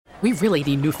We really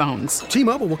need new phones.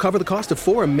 T-Mobile will cover the cost of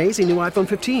 4 amazing new iPhone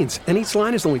 15s, and each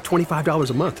line is only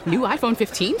 $25 a month. New iPhone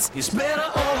 15s? It's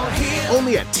better over here.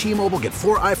 Only at T-Mobile, get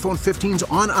 4 iPhone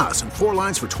 15s on us and 4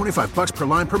 lines for $25 per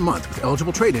line per month with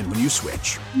eligible trade-in when you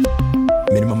switch.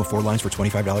 Minimum of 4 lines for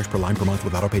 $25 per line per month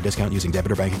with autopay discount using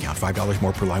debit or bank account. $5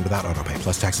 more per line without autopay,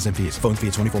 plus taxes and fees. Phone fee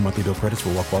at 24 monthly bill credits for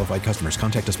well-qualified customers.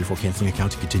 Contact us before canceling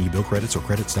account to continue bill credits or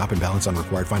credit stop and balance on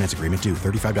required finance agreement due.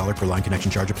 $35 per line connection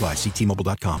charge applies. See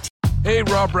T-Mobile.com. Hey,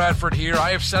 Rob Bradford here. I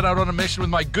have set out on a mission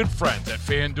with my good friends at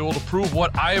FanDuel to prove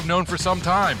what I have known for some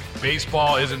time.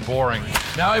 Baseball isn't boring.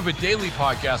 Now I have a daily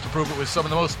podcast to prove it with some of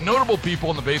the most notable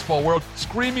people in the baseball world,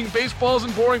 screaming baseball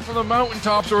isn't boring from the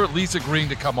mountaintops, or at least agreeing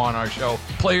to come on our show.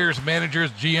 Players,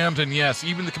 managers, GMs, and yes,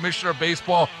 even the commissioner of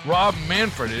baseball, Rob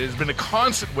Manfred. It has been a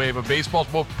constant wave of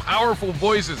baseball's most powerful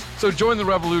voices. So join the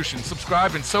revolution.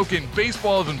 Subscribe and soak in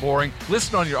Baseball Isn't Boring.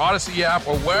 Listen on your Odyssey app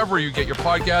or wherever you get your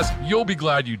podcasts. You'll be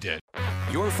glad you did.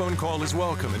 Your phone call is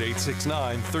welcome at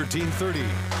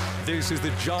 869-1330. This is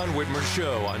the John Whitmer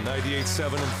Show on 98.7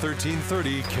 and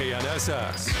 1330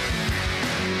 KNSS.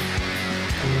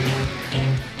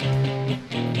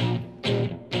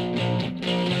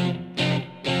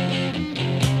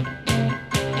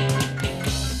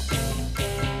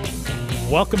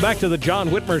 Welcome back to the John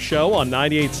Whitmer Show on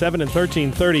 98.7 and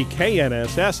 1330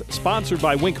 KNSS, sponsored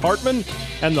by Wink Hartman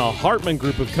and the Hartman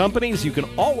Group of Companies. You can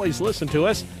always listen to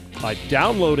us by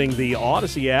downloading the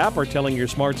Odyssey app or telling your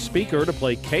smart speaker to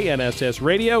play KNSS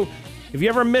Radio. If you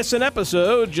ever miss an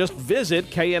episode, just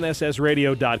visit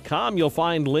knssradio.com. You'll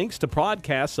find links to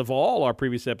podcasts of all our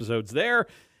previous episodes there.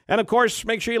 And, of course,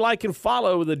 make sure you like and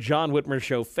follow the John Whitmer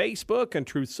Show Facebook and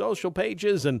Truth Social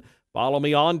pages, and follow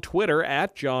me on Twitter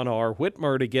at John R.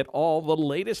 Whitmer to get all the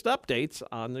latest updates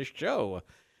on the show.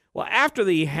 Well, after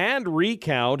the hand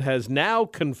recount has now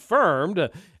confirmed,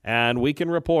 and we can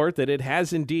report that it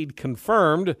has indeed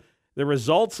confirmed, the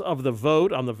results of the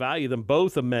vote on the Value Them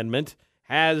Both amendment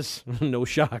has, no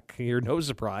shock here, no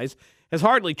surprise, has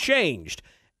hardly changed.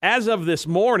 As of this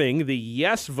morning, the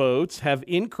yes votes have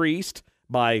increased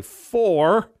by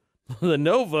 4. The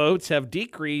no votes have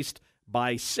decreased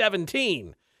by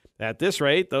 17. At this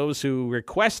rate, those who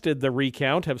requested the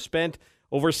recount have spent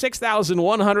over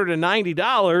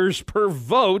 $6,190 per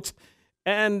vote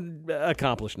and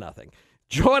accomplished nothing.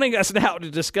 Joining us now to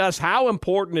discuss how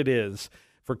important it is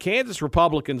for Kansas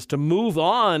Republicans to move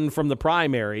on from the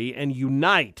primary and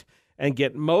unite and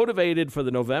get motivated for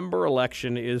the November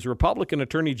election is Republican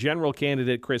Attorney General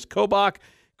candidate Chris Kobach.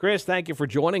 Chris, thank you for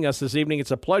joining us this evening.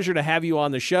 It's a pleasure to have you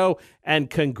on the show, and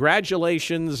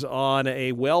congratulations on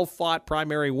a well-fought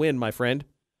primary win, my friend.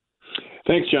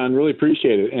 Thanks, John. Really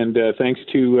appreciate it. And thanks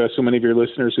to so many of your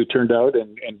listeners who turned out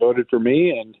and voted for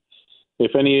me. And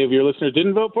if any of your listeners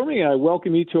didn't vote for me, I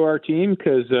welcome you to our team,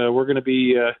 because we're going to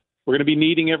be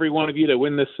needing every one of you to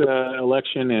win this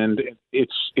election. And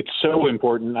it's so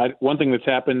important. One thing that's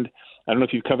happened, I don't know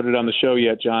if you've covered it on the show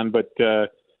yet, John, but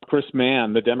Chris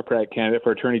Mann, the Democrat candidate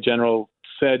for Attorney General,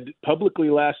 said publicly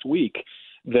last week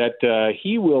that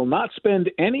he will not spend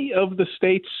any of the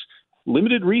state's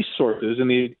limited resources in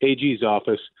the AG's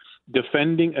office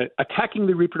attacking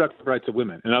the reproductive rights of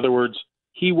women. In other words,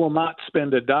 he will not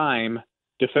spend a dime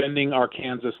defending our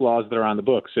Kansas laws that are on the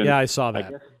books. And yeah, I saw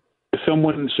that.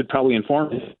 Someone should probably inform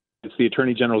me. It's the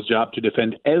Attorney General's job to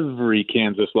defend every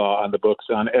Kansas law on the books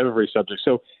on every subject.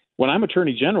 So when I'm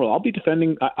Attorney General, I'll be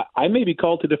defending. I may be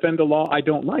called to defend a law I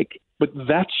don't like, but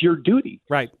that's your duty.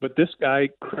 Right. But this guy,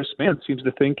 Chris Mann, seems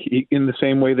to think in the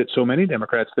same way that so many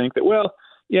Democrats think that, well,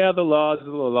 yeah, the law is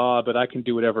the law, but I can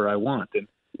do whatever I want. And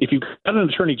if you've got an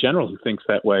Attorney General who thinks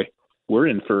that way, we're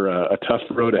in for a tough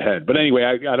road ahead. But anyway,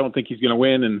 I don't think he's going to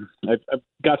win. And I've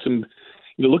got some,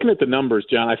 looking at the numbers,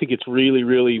 John, I think it's really,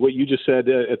 really what you just said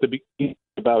at the beginning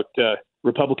about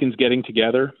Republicans getting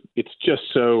together. It's just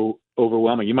so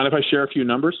overwhelming. You mind if I share a few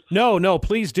numbers? No,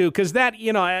 please do. Because that,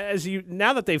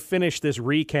 now that they've finished this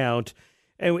recount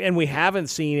and we haven't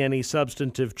seen any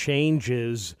substantive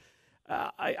changes,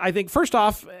 I think, first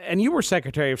off, and you were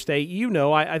Secretary of State,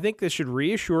 I think this should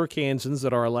reassure Kansans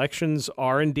that our elections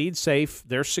are indeed safe,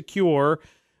 they're secure,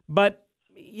 but,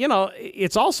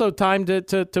 it's also time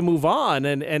to move on.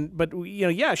 But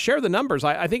share the numbers.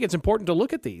 I think it's important to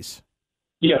look at these.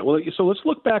 Yeah, well, so let's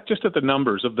look back just at the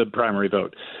numbers of the primary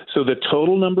vote. So the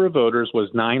total number of voters was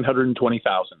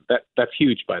 920,000. That's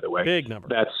huge, by the way. Big number.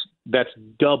 That's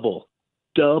double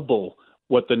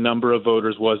what the number of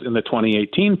voters was in the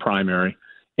 2018 primary.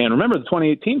 And remember, the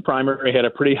 2018 primary had a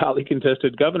pretty hotly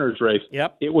contested governor's race.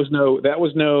 Yep. That was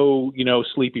no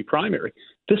sleepy primary.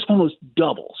 This one was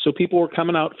double. So people were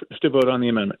coming out to vote on the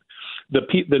amendment.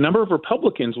 The number of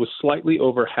Republicans was slightly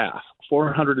over half,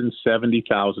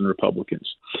 470,000 Republicans.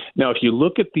 Now, if you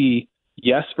look at the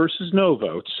yes versus no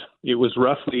votes, it was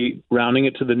roughly, rounding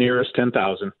it to the nearest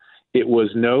 10,000, it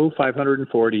was no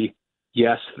 540,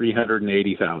 yes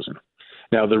 380,000.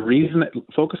 Now, the reason that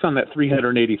focus on that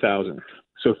 380,000.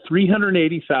 So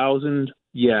 380,000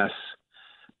 yes,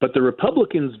 but the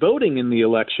Republicans voting in the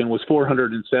election was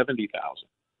 470,000.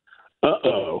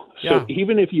 Uh-oh. Yeah. So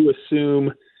even if you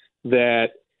assume that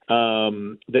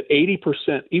that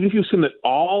 80%, even if you assume that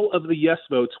all of the yes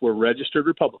votes were registered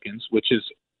Republicans, which is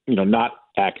not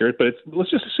accurate, but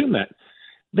let's just assume that.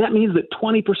 That means that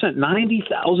 20%,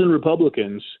 90,000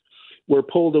 Republicans were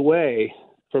pulled away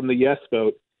from the yes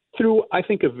vote through, I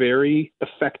think, a very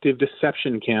effective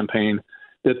deception campaign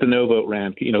that the no vote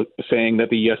ran, saying that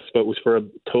the yes vote was for a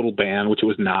total ban, which it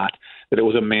was not, that it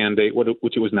was a mandate,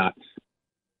 which it was not.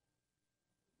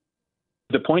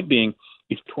 The point being,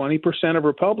 if 20% of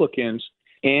Republicans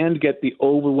and get the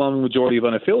overwhelming majority of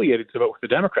unaffiliated to vote with the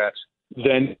Democrats,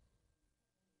 then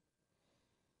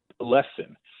the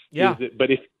lesson is that,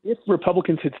 but if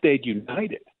Republicans had stayed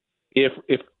united,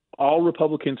 if all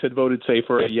Republicans had voted, say,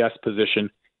 for a yes position,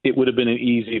 it would have been an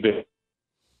easy bit.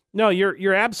 No,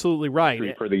 you're absolutely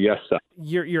right. For the yes side.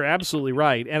 You're absolutely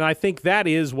right. And I think that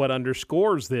is what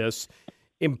underscores this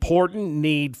important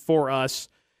need for us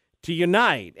to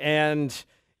unite. And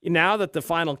now that the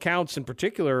final counts in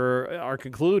particular are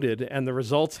concluded and the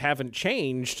results haven't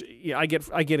changed, I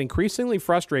get increasingly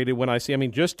frustrated when I see,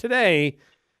 just just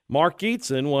Mark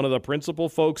Geetson, one of the principal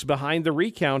folks behind the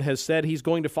recount, has said he's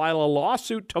going to file a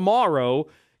lawsuit tomorrow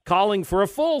calling for a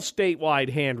full statewide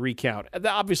hand recount.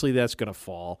 Obviously, that's going to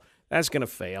fall. That's going to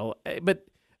fail. But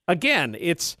again,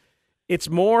 it's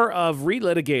more of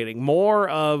relitigating, more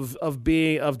of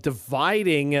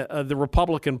dividing the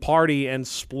Republican Party and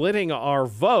splitting our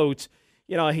vote.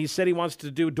 He said he wants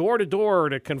to do door-to-door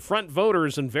to confront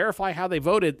voters and verify how they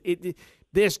voted.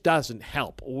 This doesn't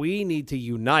help. We need to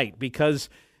unite because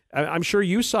I'm sure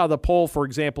you saw the poll, for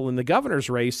example, in the governor's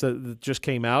race that just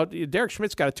came out. Derek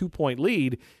Schmidt's got a 2-point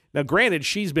lead. Now, granted,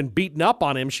 she's been beaten up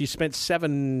on him. She spent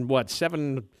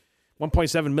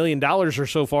 $1.7 million or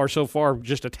so far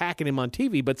just attacking him on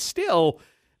TV. But still,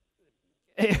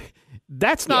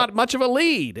 that's not much of a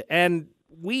lead. And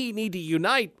we need to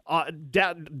unite,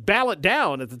 ballot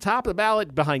down at the top of the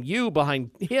ballot, behind you,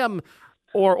 behind him,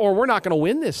 or we're not going to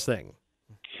win this thing.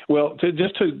 Well,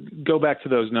 just to go back to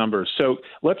those numbers, so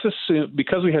let's assume,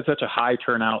 because we had such a high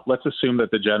turnout, let's assume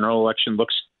that the general election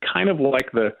looks kind of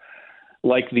like the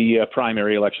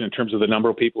primary election in terms of the number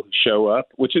of people who show up,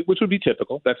 which would be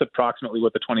typical. That's approximately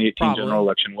what the 2018 general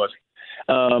election was.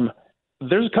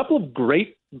 There's a couple of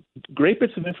great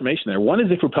bits of information there. One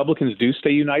is, if Republicans do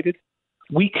stay united,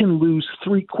 we can lose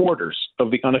 3/4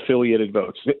 of the unaffiliated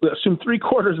votes. Assume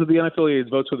 3/4 of the unaffiliated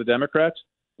votes with the Democrats,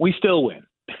 we still win.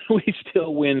 We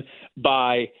still win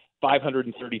by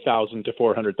 530,000 to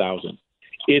 400,000.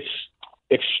 It's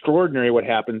extraordinary what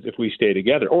happens if we stay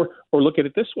together. Or look at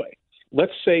it this way.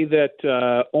 Let's say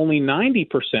that only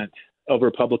 90% of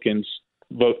Republicans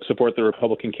support the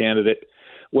Republican candidate.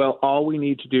 Well, all we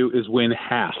need to do is win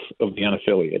half of the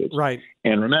unaffiliated. Right.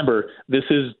 And remember, this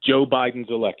is Joe Biden's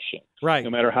election. Right. No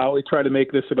matter how we try to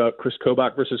make this about Chris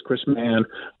Kobach versus Chris Mann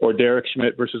or Derek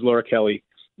Schmidt versus Laura Kelly,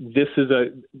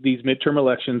 these midterm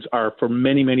elections are, for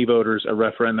many, many voters, a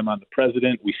referendum on the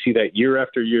president. We see that year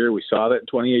after year. We saw that in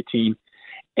 2018.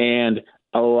 And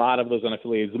a lot of those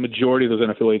unaffiliated, the majority of those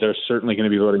unaffiliated, are certainly going to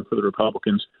be voting for the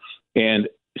Republicans. And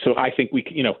so I think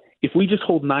if we just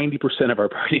hold 90% of our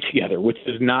party together, which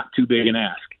is not too big an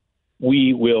ask,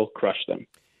 we will crush them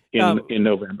in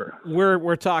November.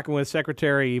 We're talking with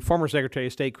former Secretary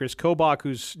of State Chris Kobach,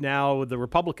 who's now the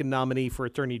Republican nominee for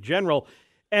Attorney General.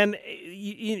 And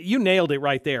you nailed it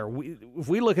right there. If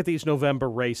we look at these November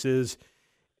races,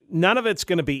 none of it's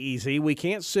going to be easy. We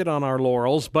can't sit on our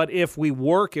laurels. But if we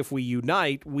work, if we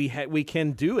unite, we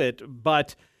can do it.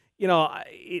 But,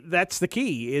 that's the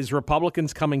key, is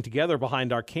Republicans coming together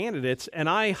behind our candidates. And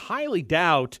I highly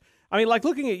doubt, like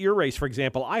looking at your race, for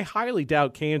example, I highly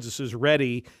doubt Kansas is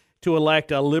ready to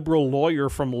elect a liberal lawyer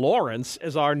from Lawrence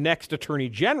as our next Attorney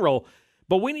General.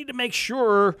 But we need to make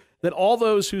sure that all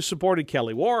those who supported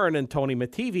Kelly Warren and Tony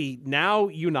Mattivi now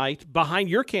unite behind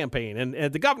your campaign. And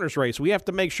at the governor's race, we have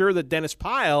to make sure that Dennis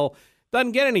Pyle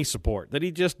doesn't get any support, that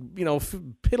he just,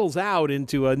 piddles out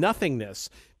into a nothingness.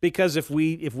 Because if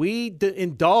we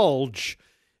indulge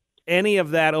any of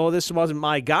that, this wasn't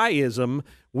my guyism,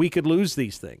 we could lose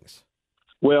these things.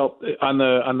 Well, on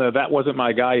the that wasn't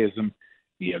my guyism,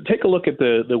 take a look at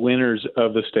the winners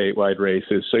of the statewide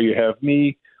races. So you have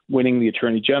me winning the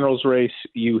Attorney General's race.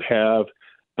 You have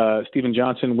Stephen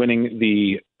Johnson winning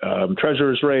the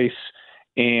treasurer's race.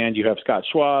 and you have Scott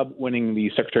Schwab winning the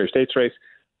Secretary of State's race,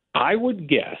 I would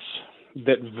guess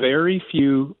that very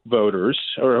few voters,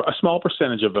 or a small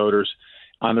percentage of voters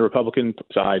on the Republican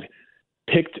side,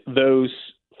 picked those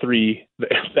three,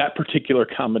 that particular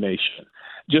combination,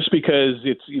 just because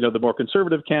it's, the more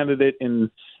conservative candidate in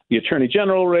the Attorney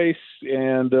General race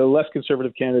and the less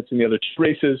conservative candidates in the other two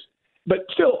races, but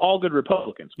still all good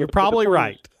Republicans. You're probably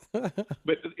right.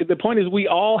 But the point is, we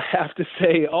all have to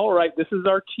say, all right, this is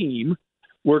our team.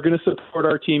 We're going to support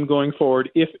our team going forward,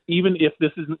 even if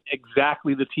this isn't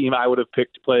exactly the team I would have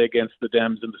picked to play against the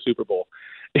Dems in the Super Bowl.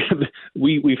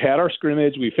 We've had our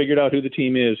scrimmage. We figured out who the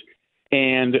team is.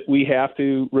 And we have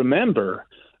to remember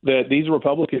that these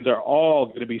Republicans are all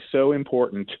going to be so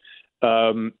important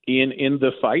in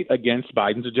the fight against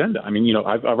Biden's agenda. I mean,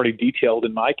 I've already detailed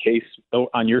in my case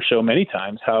on your show many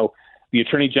times how the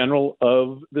Attorney General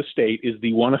of the state is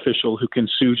the one official who can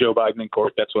sue Joe Biden in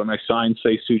court. That's why my signs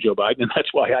say sue Joe Biden, and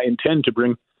that's why I intend to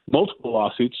bring multiple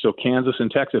lawsuits. So Kansas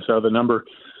and Texas are the number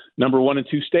 1 and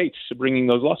 2 states bringing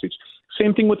those lawsuits.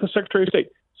 Same thing with the Secretary of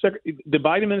State. The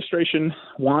Biden administration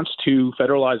wants to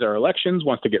federalize our elections,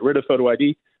 wants to get rid of photo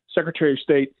ID. Secretary of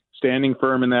State standing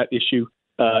firm in that issue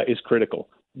is critical.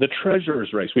 The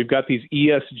Treasurer's race, we've got these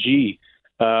ESG,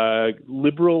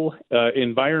 liberal,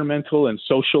 environmental, and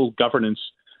social governance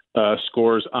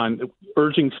scores on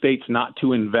urging states not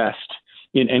to invest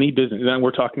in any business. And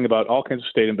we're talking about all kinds of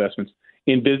state investments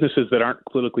in businesses that aren't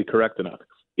politically correct enough.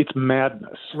 It's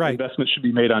madness. Right. Investments should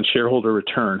be made on shareholder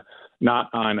return, not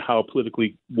on how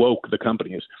politically woke the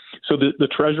company is. So the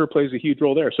treasurer plays a huge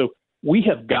role there. So we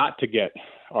have got to get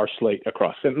our slate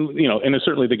across, and and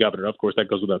certainly the governor. Of course, that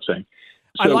goes without saying.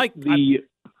 So I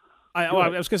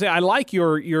was going to say, I like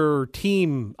your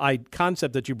team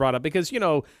concept that you brought up because,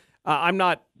 I'm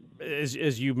not,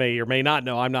 as you may or may not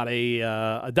know, I'm not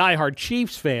a diehard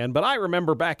Chiefs fan, but I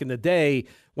remember back in the day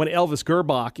when Elvis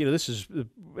Gerbach,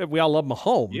 we all love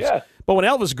Mahomes. Yeah. But when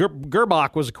Elvis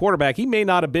Gerbach was a quarterback, he may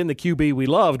not have been the QB we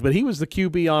loved, but he was the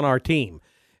QB on our team.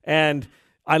 And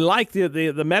I like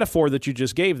the metaphor that you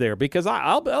just gave there because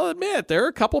I'll admit there are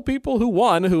a couple people who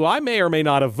won who I may or may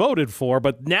not have voted for,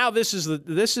 but now this is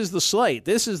the slate,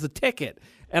 this is the ticket,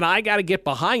 and I got to get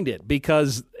behind it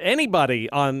because anybody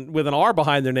with an R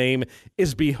behind their name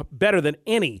is better than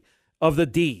any of the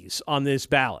D's on this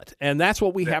ballot, and that's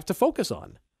what we have to focus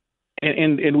on.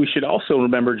 And we should also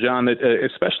remember, John, that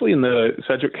especially in the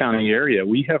Sedgwick County area,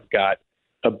 we have got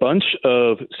a bunch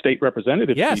of state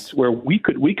representative seats where we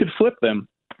could flip them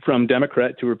from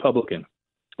Democrat to Republican.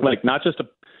 Like not just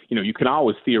you can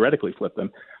always theoretically flip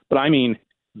them, but I mean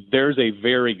there's a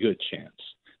very good chance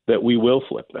that we will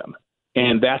flip them.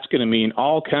 And that's going to mean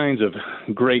all kinds of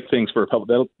great things for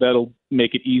Republicans. That'll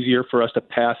make it easier for us to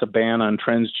pass a ban on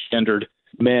transgendered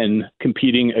men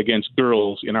competing against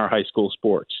girls in our high school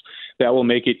sports. That will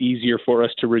make it easier for us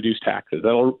to reduce taxes.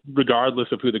 That'll, regardless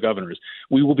of who the governor is.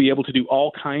 We will be able to do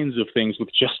all kinds of things with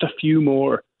just a few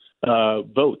more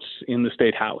votes in the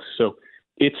state house. So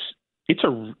it's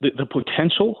the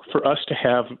potential for us to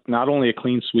have not only a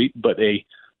clean sweep, but a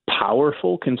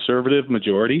powerful conservative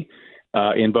majority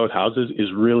in both houses is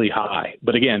really high.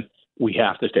 But again, we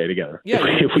have to stay together. Yeah,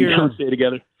 if we don't stay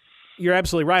together. You're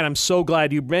absolutely right. I'm so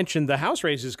glad you mentioned the House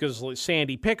races because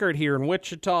Sandy Pickard here in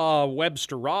Wichita,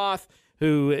 Webster Roth,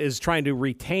 who is trying to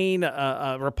retain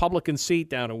a Republican seat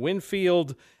down in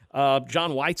Winfield,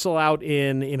 John Weitzel out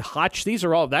in Hutch.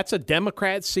 That's a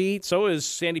Democrat seat. So is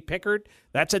Sandy Pickard.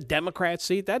 That's a Democrat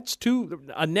seat. That's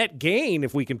a net gain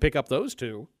if we can pick up those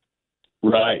two.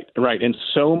 Right. And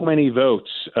so many votes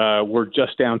were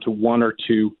just down to one or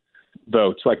two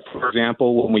votes. Like, for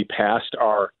example, when we passed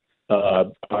our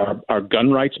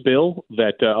gun rights bill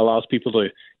that allows people to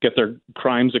get their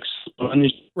crimes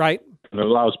expunged. Right. It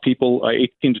allows people,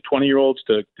 18 to 20-year-olds,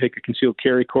 to take a concealed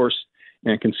carry course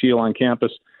and conceal on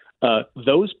campus.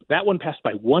 That one passed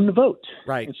by one vote.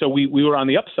 Right. And so we were on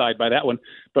the upside by that one.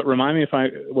 But remind me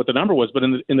what the number was. But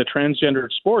in the transgender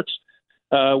sports,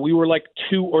 we were like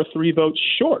 2 or 3 votes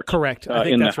short. Correct. I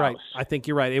think that's right. I think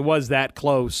you're right. It was that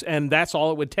close, and that's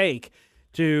all it would take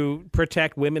to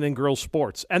protect women and girls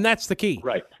sports. And that's the key.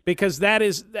 Right. Because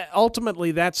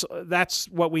ultimately that's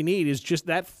what we need is just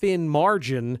that thin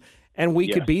margin, and we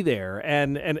could be there.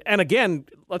 And again,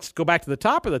 let's go back to the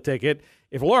top of the ticket.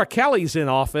 If Laura Kelly's in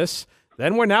office,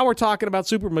 then we're talking about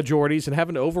supermajorities and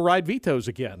having to override vetoes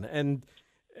again. And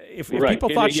if people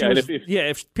thought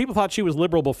if people thought she was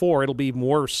liberal before, it'll be even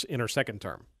worse in her second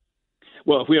term.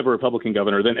 Well, if we have a Republican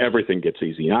governor, then everything gets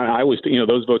easy. I always,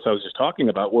 those votes I was just talking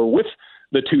about were with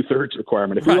the 2/3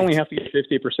 requirement. If we only have to get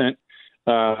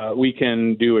 50%, we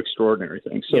can do extraordinary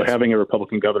things. So having a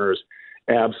Republican governor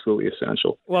absolutely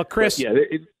essential. Well, Chris,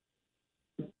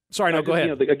 but sorry, no, go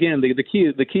ahead. The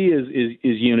key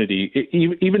is unity.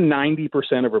 Even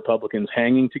 90% of Republicans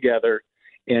hanging together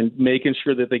and making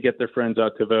sure that they get their friends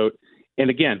out to vote. And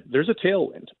again, there's a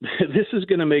tailwind. This is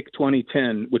going to make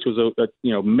 2010, which was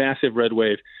a massive red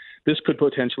wave. This could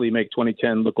potentially make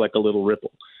 2010 look like a little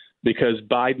ripple, because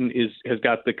Biden has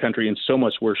got the country in so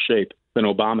much worse shape than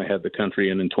Obama had the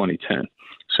country in 2010.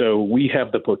 So we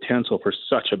have the potential for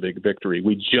such a big victory.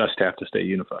 We just have to stay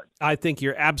unified. I think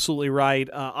you're absolutely right.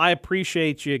 I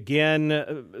appreciate you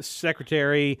again,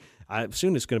 Secretary.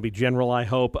 Soon it's going to be General, I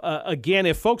hope. Again,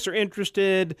 if folks are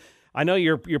interested, I know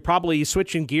you're probably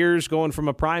switching gears, going from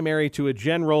a primary to a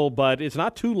general, but it's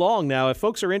not too long now. If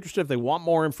folks are interested, if they want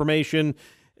more information,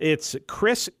 it's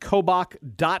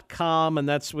chriskobach.com, and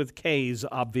that's with K's,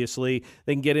 obviously.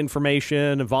 They can get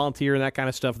information and volunteer and that kind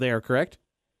of stuff there, correct?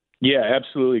 Yeah,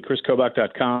 absolutely.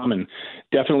 chriskobach.com. And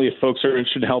definitely if folks are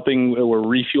interested in helping, we're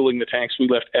refueling the tanks. We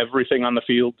left everything on the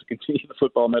field, to continue the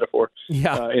football metaphor,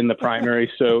 in the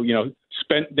primary. So,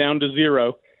 spent down to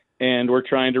zero, and we're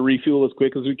trying to refuel as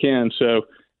quick as we can. So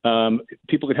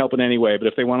people can help in any way. But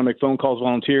if they want to make phone calls,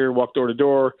 volunteer, walk door to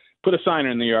door, put a sign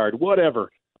in the yard, whatever,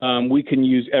 we can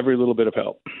use every little bit of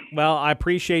help. Well, I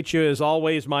appreciate you as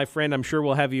always, my friend. I'm sure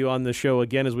we'll have you on the show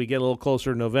again as we get a little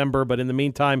closer to November. But in the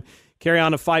meantime, carry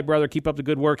on the fight, brother. Keep up the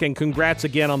good work, and congrats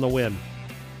again on the win.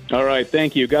 All right.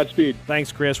 Thank you. Godspeed.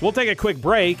 Thanks, Chris. We'll take a quick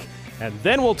break, and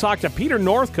then we'll talk to Peter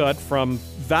Northcutt from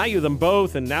Value Them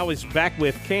Both, and now he's back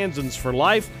with Kansans for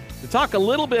Life to talk a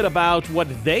little bit about what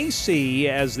they see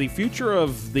as the future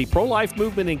of the pro-life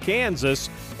movement in Kansas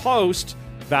post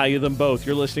Value Them Both.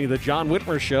 You're listening to the John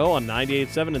Whitmer Show on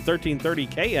 98.7 and 1330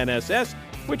 KNSS,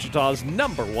 Wichita's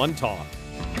 #1 talk.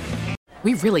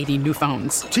 We really need new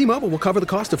phones. T-Mobile will cover the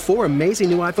cost of 4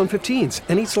 amazing new iPhone 15s,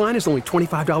 and each line is only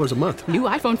 $25 a month. New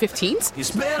iPhone 15s?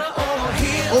 It's better over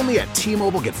here. Only at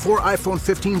T-Mobile, get 4 iPhone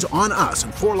 15s on us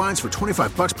and 4 lines for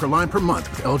 $25 per line per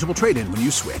month with eligible trade-in when you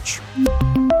switch.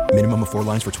 Minimum of 4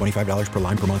 lines for $25 per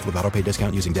line per month with autopay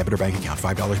discount using debit or bank account.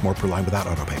 $5 more per line without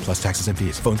autopay, plus taxes and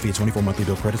fees. Phone fee at 24 monthly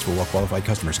bill credits for well-qualified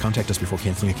customers. Contact us before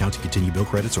canceling account to continue bill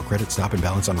credits or credit stop and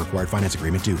balance on required finance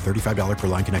agreement due. $35 per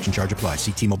line connection charge applies.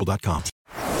 See T-Mobile.com.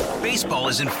 Baseball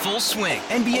is in full swing.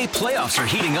 NBA playoffs are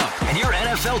heating up, and your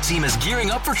NFL team is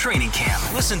gearing up for training camp.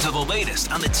 Listen to the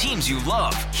latest on the teams you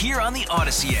love here on the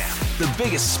Odyssey app. The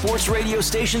biggest sports radio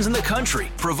stations in the country,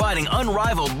 providing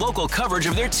unrivaled local coverage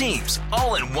of their teams,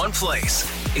 all in one place.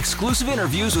 Exclusive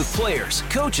interviews with players,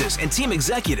 coaches, and team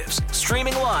executives,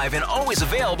 streaming live and always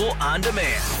available on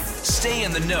demand. Stay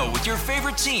in the know with your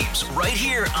favorite teams right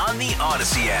here on the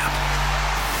Odyssey app.